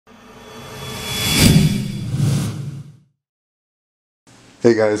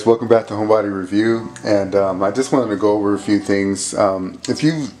Hey guys, welcome back to Homebody Review, and I just wanted to go over a few things. If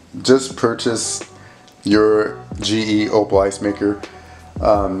you just purchased your GE Opal ice maker,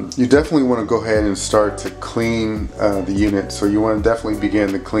 you definitely want to go ahead and start to clean the unit. So you want to definitely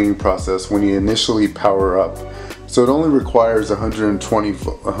begin the cleaning process when you initially power up. So it only requires 120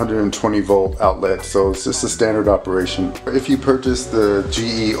 volt outlet, so it's just a standard operation. If you purchase the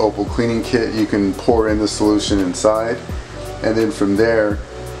GE Opal Cleaning Kit, you can pour in the solution inside, and then from there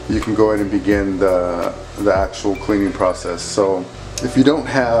you can go ahead and begin the actual cleaning process. So if you don't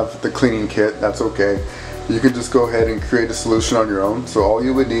have the cleaning kit, that's okay. You can just go ahead and create a solution on your own. So all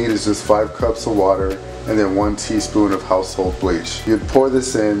you would need is just 5 cups of water and then 1 teaspoon of household bleach. You'd pour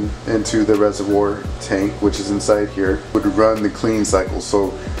this into the reservoir tank, which is inside here. It would run the cleaning cycle.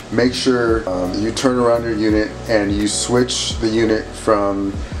 So make sure you turn around your unit and you switch the unit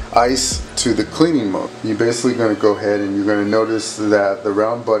from ice to the cleaning mode. You're basically going to go ahead and you're going to notice that the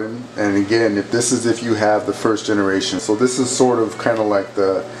round button, and again, if you have the first generation. So this is sort of kind of like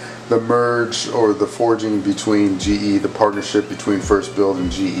the merge or the forging between GE, the partnership between First Build and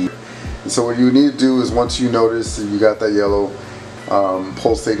GE. And so what you need to do is, once you notice that you got that yellow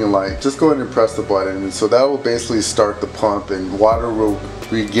pulsating light, just go ahead and press the button, and so that will basically start the pump and water will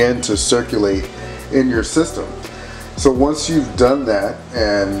begin to circulate in your system. So once you've done that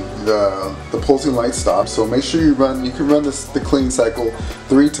and the pulsing light stops, so make sure you can run the clean cycle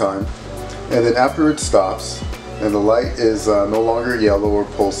 3 times, and then after it stops and the light is no longer yellow or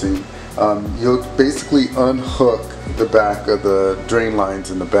pulsing, you'll basically unhook the back of the drain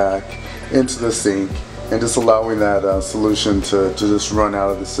lines in the back into the sink, and just allowing that solution to just run out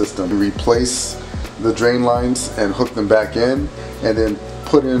of the system. Replace the drain lines and hook them back in, and then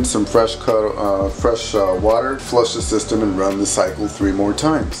put in some fresh water, flush the system, and run the cycle 3 more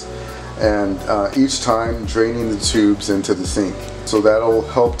times. And each time draining the tubes into the sink. So that'll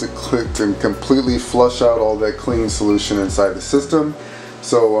help to completely flush out all that cleaning solution inside the system.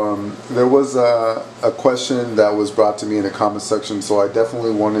 So there was a question that was brought to me in the comment section, so I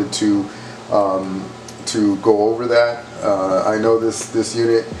definitely wanted to go over that. I know this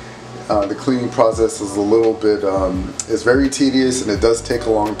unit, the cleaning process is a little bit, it's very tedious and it does take a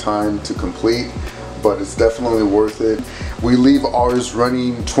long time to complete, but it's definitely worth it. We leave ours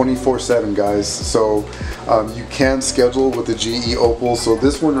running 24/7, guys, so you can schedule with the GE Opal. So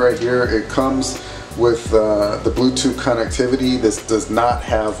this one right here, it comes with the Bluetooth connectivity. This does not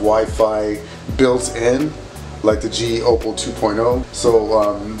have Wi-Fi built in like the GE Opal 2.0.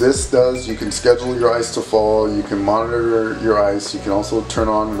 So this does, you can schedule your ice to fall, you can monitor your ice, you can also turn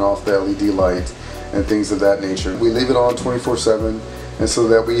on and off the LED light and things of that nature. We leave it on 24/7, and so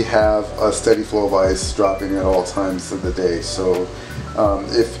that we have a steady flow of ice dropping at all times of the day. So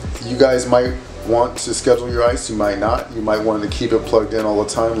if you guys might want to schedule your ice, you might not. You might want to keep it plugged in all the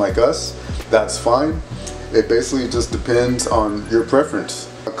time like us. That's fine. It basically just depends on your preference.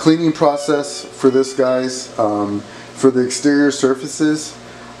 A cleaning process for this, guys, for the exterior surfaces,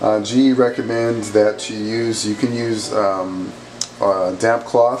 GE recommends that you can use damp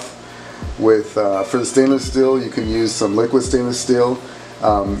cloth. For the stainless steel, you can use some liquid stainless steel.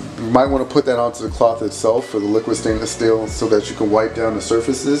 You might want to put that onto the cloth itself for the liquid stainless steel so that you can wipe down the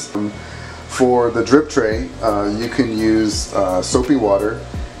surfaces. For the drip tray, you can use soapy water,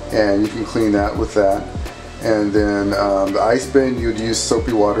 and you can clean that with that. And then the ice bin, you'd use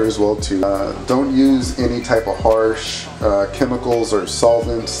soapy water as well too. Don't use any type of harsh chemicals or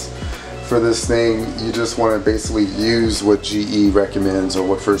solvents for this thing. You just want to basically use what GE recommends or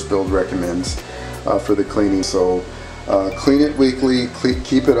what First Build recommends for the cleaning. So clean it weekly,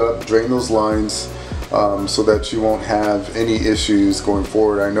 keep it up, drain those lines so that you won't have any issues going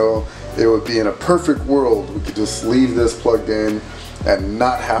forward. I know it would be in a perfect world we could just leave this plugged in and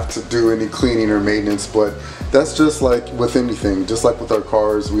not have to do any cleaning or maintenance, but that's just like with anything. Just like with our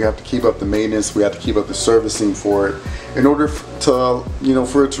cars, we have to keep up the maintenance, we have to keep up the servicing for it in order to,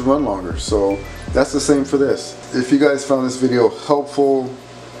 for it to run longer. So that's the same for this. If you guys found this video helpful,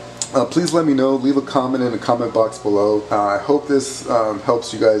 please let me know. Leave a comment in the comment box below. I hope this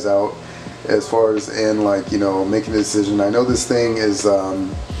helps you guys out as far as making a decision. I know this thing is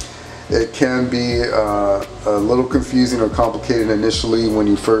it can be a little confusing or complicated initially when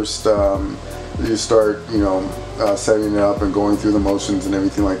you first you start setting it up and going through the motions and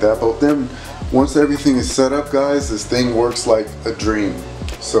everything like that, but then once everything is set up, guys, this thing works like a dream.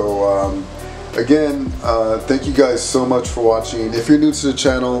 So again, thank you guys so much for watching. If you're new to the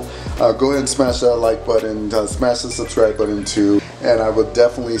channel, go ahead and smash that like button, smash the subscribe button too, and I will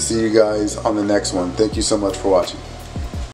definitely see you guys on the next one. Thank you so much for watching.